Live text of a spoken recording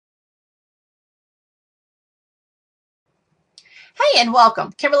Hey and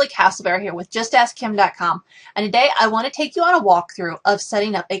welcome. Kimberly Castleberry here with JustAskKim.com, and today I want to take you on a walkthrough of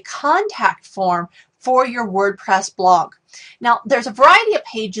setting up a contact form for your WordPress blog. Now, there's a variety of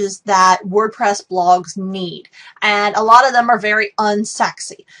pages that WordPress blogs need, and a lot of them are very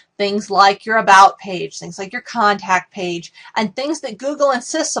unsexy. Things like your About page, things like your contact page, and things that Google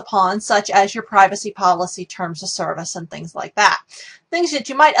insists upon, such as your privacy policy, terms of service, and things like that. Things that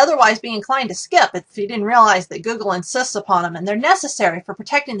you might otherwise be inclined to skip if you didn't realize that Google insists upon them, and they're necessary for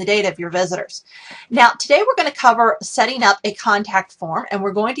protecting the data of your visitors. Now, today we're going to cover setting up a contact form, and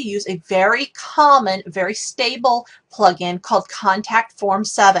we're going to use a very common, very stable plugin called Contact Form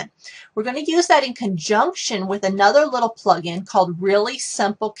 7. We're going to use that in conjunction with another little plugin called Really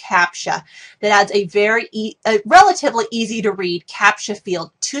Simple CAPTCHA that adds a relatively easy to read CAPTCHA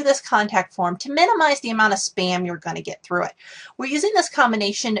field to this contact form to minimize the amount of spam you're going to get through it. We're using this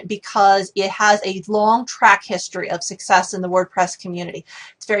combination because it has a long track history of success in the WordPress community.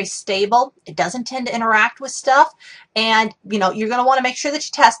 It's very stable. It doesn't tend to interact with stuff, and you're going to want to make sure that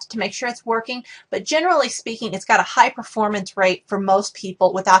you test it to make sure it's working, but generally speaking, it's got a high performance rate for most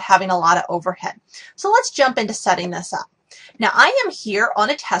people without having a lot of overhead. So let's jump into setting this up. Now, I am here on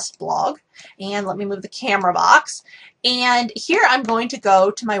a test blog, and let me move the camera box, and here I'm going to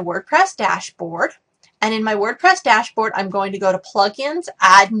go to my WordPress dashboard, and in my WordPress dashboard I'm going to go to Plugins,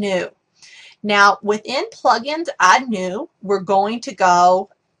 Add New. Now, within Plugins, Add New, we're going to go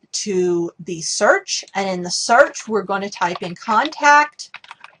to the search, and in the search we're going to type in Contact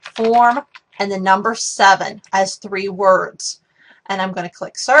Form and the number 7 as 3 words, and I'm going to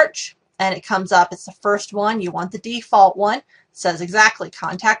click search, and it comes up. It's the first one. You want the default one. It says exactly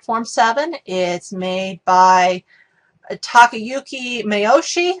Contact Form 7. It's made by Takayuki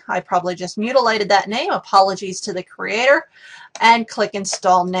Mayoshi. I probably just mutilated that name. Apologies to the creator. And click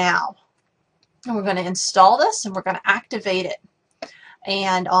Install Now. And we're going to install this, and we're going to activate it.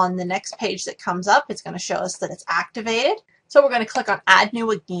 And on the next page that comes up, it's going to show us that it's activated. So we're going to click on Add New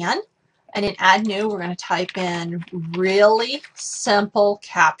again. And in Add New, we're going to type in Really Simple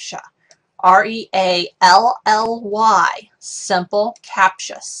CAPTCHA. REALLY, Simple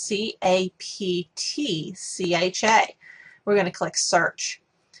CAPTCHA, CAPTCHA. We're going to click Search,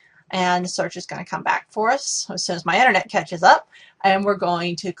 and the search is going to come back for us as soon as my internet catches up, and we're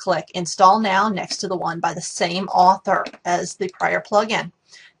going to click Install Now next to the one by the same author as the prior plugin.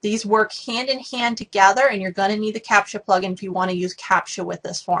 These work hand in hand together, and you're going to need the CAPTCHA plugin if you want to use CAPTCHA with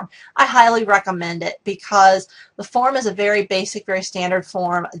this form. I highly recommend it because the form is a very basic, very standard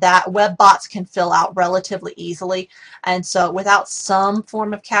form that web bots can fill out relatively easily, and so without some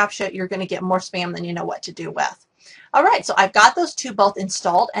form of CAPTCHA, you're going to get more spam than you know what to do with. All right, so I've got those two both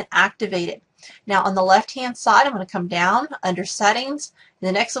installed and activated. Now on the left-hand side, I'm going to come down under Settings. In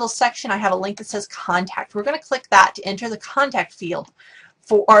the next little section, I have a link that says Contact. We're going to click that to enter the contact field.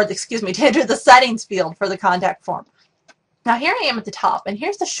 To enter the settings field for the contact form. Now here I am at the top, and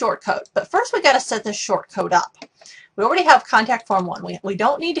here's the shortcode. But first we got to set this shortcode up. We already have Contact Form 1. We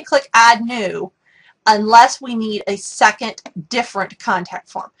don't need to click Add New unless we need a second different contact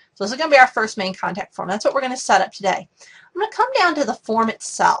form. So this is going to be our first main contact form. That's what we're going to set up today. I'm going to come down to the form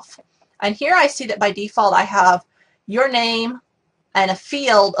itself. And here I see that by default I have your name, and a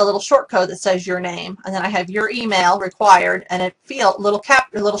field, a little shortcode that says your name, and then I have your email required, and a field, little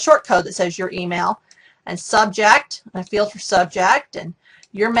shortcode that says your email, and subject, and a field for subject, and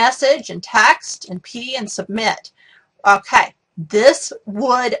your message, and text, and P, and submit. Okay, this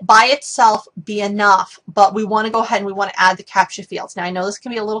would by itself be enough, but we want to go ahead and we want to add the CAPTCHA fields. Now I know this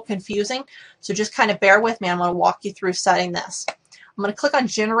can be a little confusing, so just kind of bear with me. I'm going to walk you through setting this. I'm going to click on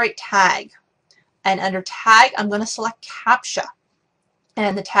Generate Tag, and under Tag I'm going to select CAPTCHA.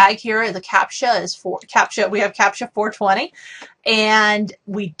 And the tag here, the CAPTCHA is for CAPTCHA. We have CAPTCHA 420, and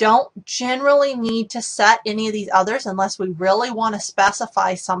we don't generally need to set any of these others unless we really want to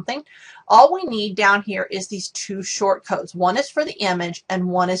specify something. All we need down here is these two shortcodes. One is for the image, and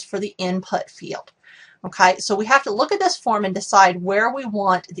one is for the input field. Okay, so we have to look at this form and decide where we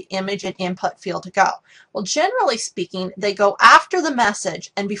want the image and input field to go. Well, generally speaking, they go after the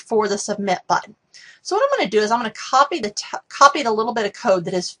message and before the submit button. So what I'm going to do is I'm going to copy the little bit of code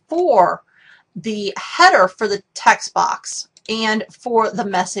that is for the header for the text box and for the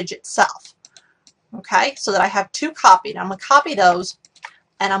message itself. Okay, so that I have two copied. I'm going to copy those,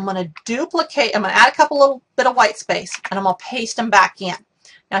 and I'm going to duplicate. I'm going to add a little bit of white space, and I'm going to paste them back in.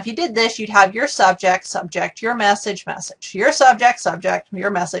 Now, if you did this, you'd have your subject, subject, your message, message, your subject, subject,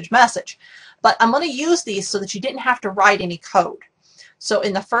 your message, message. But I'm going to use these so that you didn't have to write any code. So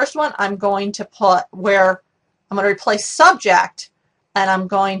in the first one, I'm going to put where I'm going to replace subject, and I'm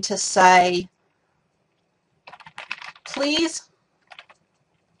going to say, please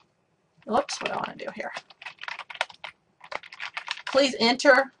Whoops, what do I want to do here? Please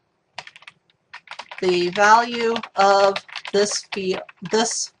enter the value of this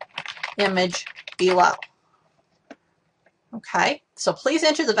image below. Okay, so please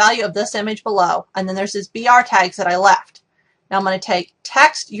enter the value of this image below, and then there's these BR tags that I left. Now I'm going to take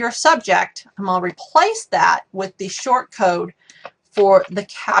text your subject. I'm going to replace that with the short code for the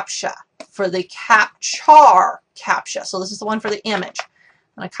CAPTCHA, for the captchar CAPTCHA. So this is the one for the image.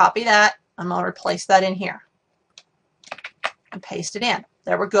 I'm going to copy that. I'm going to replace that in here and paste it in.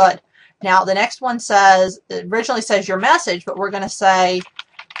 There, we're good. Now the next one says, it originally says your message, but we're going to say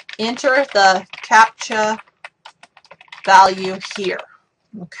enter the CAPTCHA value here.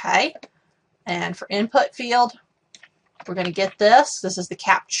 Okay, and for input field, we're going to get this. This is the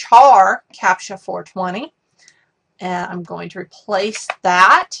captchar CAPTCHA 420, and I'm going to replace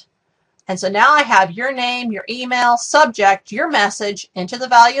that. And so now I have your name, your email, subject, your message, enter the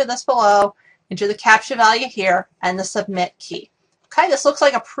value of this below, enter the CAPTCHA value here, and the submit key. Okay, this looks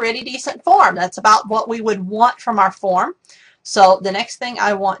like a pretty decent form. That's about what we would want from our form. So the next thing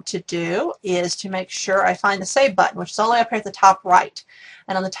I want to do is to make sure I find the save button, which is all the way up here at the top right.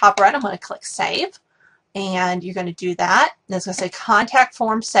 And on the top right, I'm going to click save. And you're going to do that. And it's going to say contact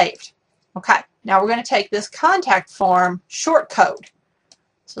form saved. Okay, now we're going to take this contact form short code.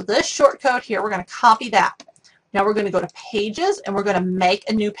 So this short code here, we're going to copy that. Now we're going to go to pages and we're going to make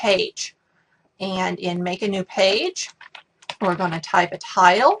a new page. And in make a new page, we're going to type a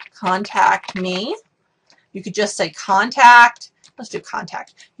title, contact me. You could just say contact. Let's do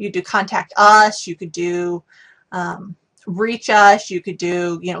contact. You could do contact us. You could do reach us. You could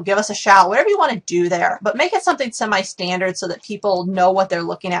do, give us a shout, whatever you want to do there. But make it something semi-standard so that people know what they're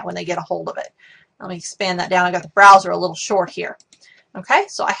looking at when they get a hold of it. Let me expand that down. I got the browser a little short here. Okay,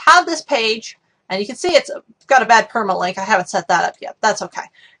 so I have this page, and you can see it's got a bad permalink. I haven't set that up yet. That's okay.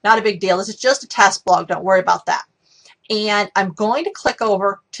 Not a big deal. This is just a test blog. Don't worry about that. And I'm going to click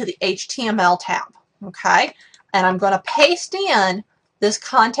over to the HTML tab. Okay, and I'm going to paste in this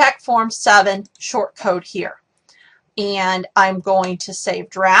contact form 7 short code here. And I'm going to save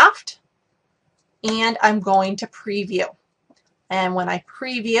draft, and I'm going to preview. And when I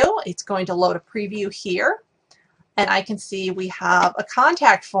preview, it's going to load a preview here. And I can see we have a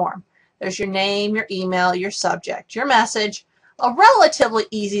contact form. There's your name, your email, your subject, your message, a relatively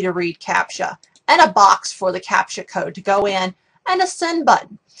easy to read CAPTCHA, and a box for the CAPTCHA code to go in, and a send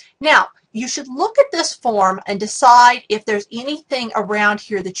button. Now, you should look at this form and decide if there's anything around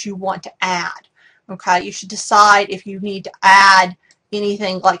here that you want to add. Okay, you should decide if you need to add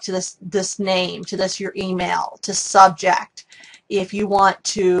anything like to this name, to this your email, to subject, if you want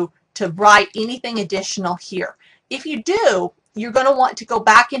to write anything additional here. If you do, you're going to want to go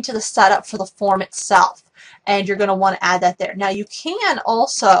back into the setup for the form itself, and you're going to want to add that there. Now you can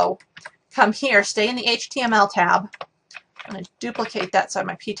also come here, stay in the HTML tab. I'm going to duplicate that side of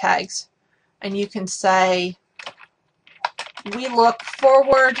my P tags, and you can say, we look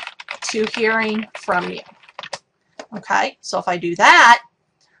forward to hearing from you. Okay, so if I do that,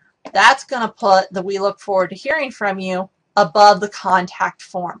 that's going to put the we look forward to hearing from you above the contact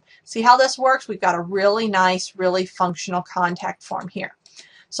form. See how this works? We've got a really nice, really functional contact form here.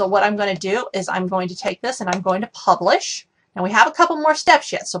 So what I'm going to do is I'm going to take this and I'm going to publish. Now we have a couple more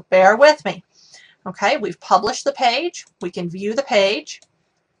steps yet, so bear with me. Okay, we've published the page. We can view the page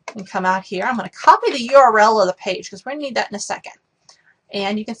and come out here. I'm going to copy the URL of the page because we're going to need that in a second.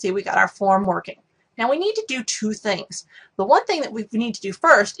 And you can see we got our form working. Now we need to do two things. The one thing that we need to do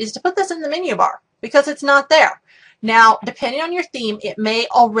first is to put this in the menu bar because it's not there. Now, depending on your theme, it may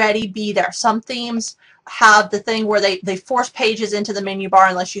already be there. Some themes have the thing where they force pages into the menu bar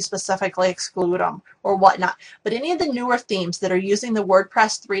unless you specifically exclude them or whatnot. But any of the newer themes that are using the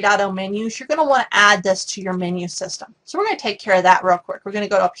WordPress 3.0 menus, you're going to want to add this to your menu system. So we're going to take care of that real quick. We're going to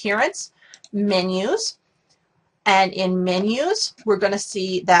go to Appearance, Menus, and in Menus, we're going to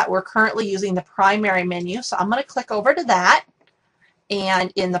see that we're currently using the primary menu. So I'm going to click over to that.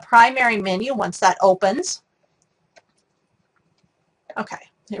 And in the primary menu, once that opens, okay,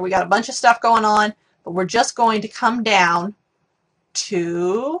 here we got a bunch of stuff going on, but we're just going to come down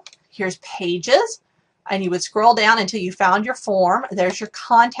to, here's Pages, and you would scroll down until you found your form. There's your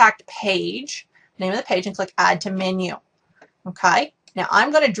contact page, name of the page, and click Add to Menu. Okay, now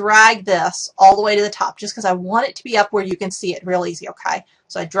I'm going to drag this all the way to the top just because I want it to be up where you can see it real easy, okay?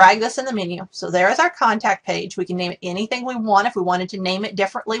 So I drag this in the menu. So there's our contact page. We can name it anything we want if we wanted to name it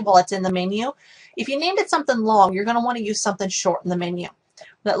differently while it's in the menu. If you named it something long, you're going to want to use something short in the menu.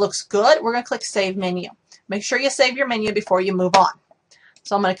 That looks good. We're going to click Save Menu. Make sure you save your menu before you move on.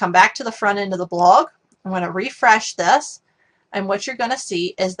 So I'm going to come back to the front end of the blog. I'm going to refresh this, and what you're going to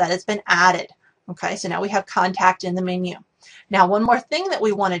see is that it's been added. Okay, so now we have contact in the menu. Now one more thing that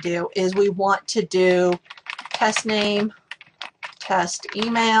we want to do is we want to do test name, test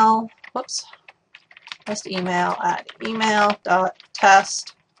email, whoops, test email at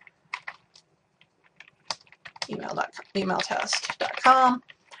email.test, emailtest.com,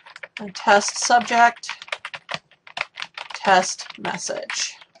 and test subject, test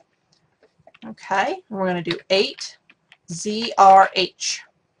message. Okay, and we're going to do 8ZRH.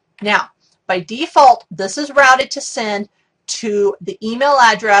 Now, by default, this is routed to send to the email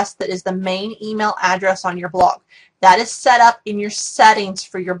address that is the main email address on your blog. That is set up in your settings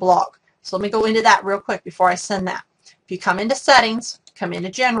for your blog. So let me go into that real quick before I send that. If you come into settings, come into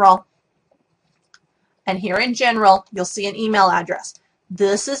general, and here in general, you'll see an email address.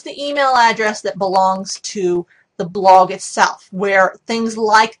 This is the email address that belongs to the blog itself, where things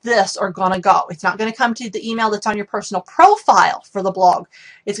like this are going to go. It's not going to come to the email that's on your personal profile for the blog.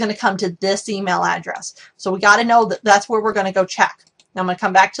 It's going to come to this email address. So we got to know that that's where we're going to go check. Now I'm going to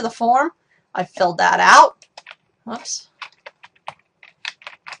come back to the form. I filled that out. Oops.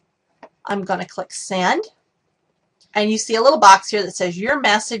 I'm going to click send. And you see a little box here that says your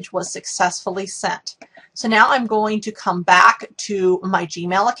message was successfully sent. So now I'm going to come back to my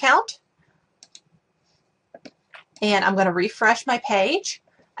Gmail account. And I'm going to refresh my page.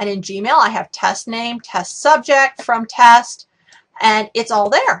 And in Gmail, I have test name, test subject from test, and it's all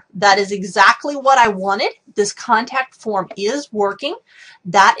there. That is exactly what I wanted. This contact form is working.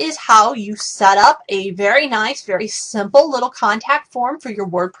 That is how you set up a very nice, very simple little contact form for your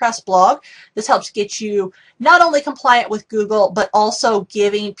WordPress blog. This helps get you not only compliant with Google, but also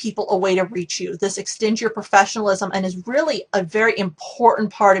giving people a way to reach you. This extends your professionalism and is really a very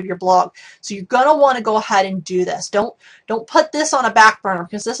important part of your blog. So you're going to want to go ahead and do this. Don't put this on a back burner,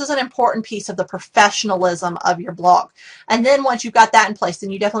 because this is an important piece of the professionalism of your blog. And then once you've got that in place,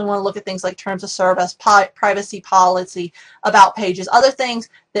 then you definitely want to look at things like terms of service, privacy policy, about pages, other things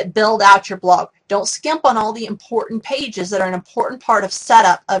that build out your blog. Don't skimp on all the important pages that are an important part of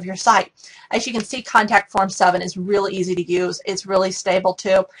setup of your site. As you can see, Contact Form 7 is really easy to use. It's really stable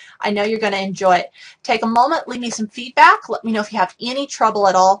too. I know you're going to enjoy it. Take a moment, leave me some feedback. Let me know if you have any trouble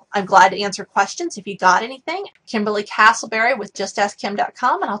at all. I'm glad to answer questions if you got anything. Kimberly Castleberry with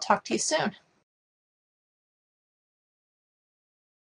justaskim.com, and I'll talk to you soon.